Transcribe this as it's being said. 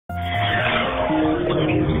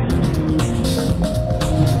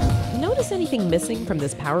anything missing from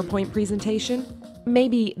this PowerPoint presentation?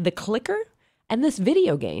 Maybe the clicker? And this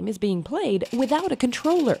video game is being played without a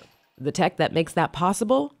controller. The tech that makes that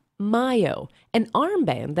possible? Myo, an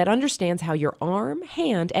armband that understands how your arm,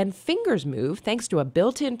 hand, and fingers move thanks to a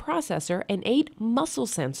built-in processor and 8 muscle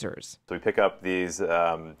sensors. So we pick up these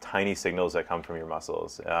tiny signals that come from your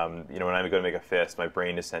muscles. When I'm going to make a fist, my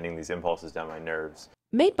brain is sending these impulses down my nerves.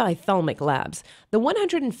 Made by Thalmic Labs, the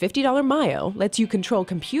 $150 Myo lets you control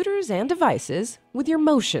computers and devices with your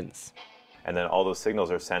motions. And then all those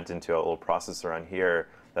signals are sent into a little processor on here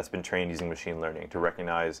that's been trained using machine learning to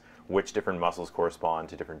recognize which different muscles correspond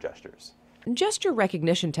to different gestures. Gesture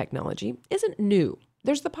recognition technology isn't new.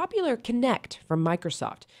 There's the popular Kinect from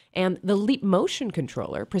Microsoft, and the Leap Motion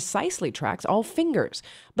controller precisely tracks all fingers.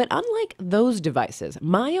 But unlike those devices,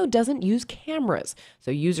 Myo doesn't use cameras, so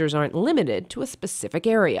users aren't limited to a specific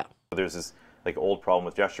area. There's this old problem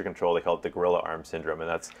with gesture control. They call it the gorilla arm syndrome, and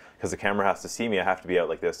that's because the camera has to see me. I have to be out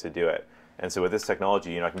like this to do it. And so with this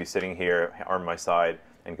technology, I can be sitting here, arm my side,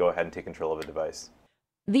 and go ahead and take control of a device.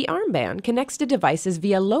 The armband connects to devices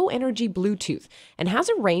via low-energy Bluetooth and has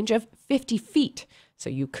a range of 50 feet. So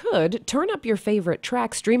you could turn up your favorite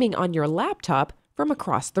track streaming on your laptop from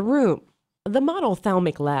across the room. The model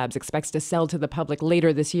Thalmic Labs expects to sell to the public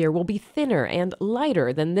later this year will be thinner and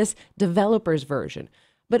lighter than this developer's version.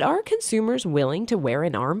 But are consumers willing to wear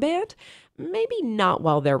an armband? Maybe not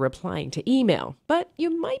while they're replying to email, but you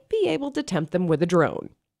might be able to tempt them with a drone.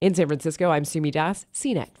 In San Francisco, I'm Sumi Das,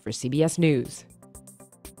 CNET for CBS News.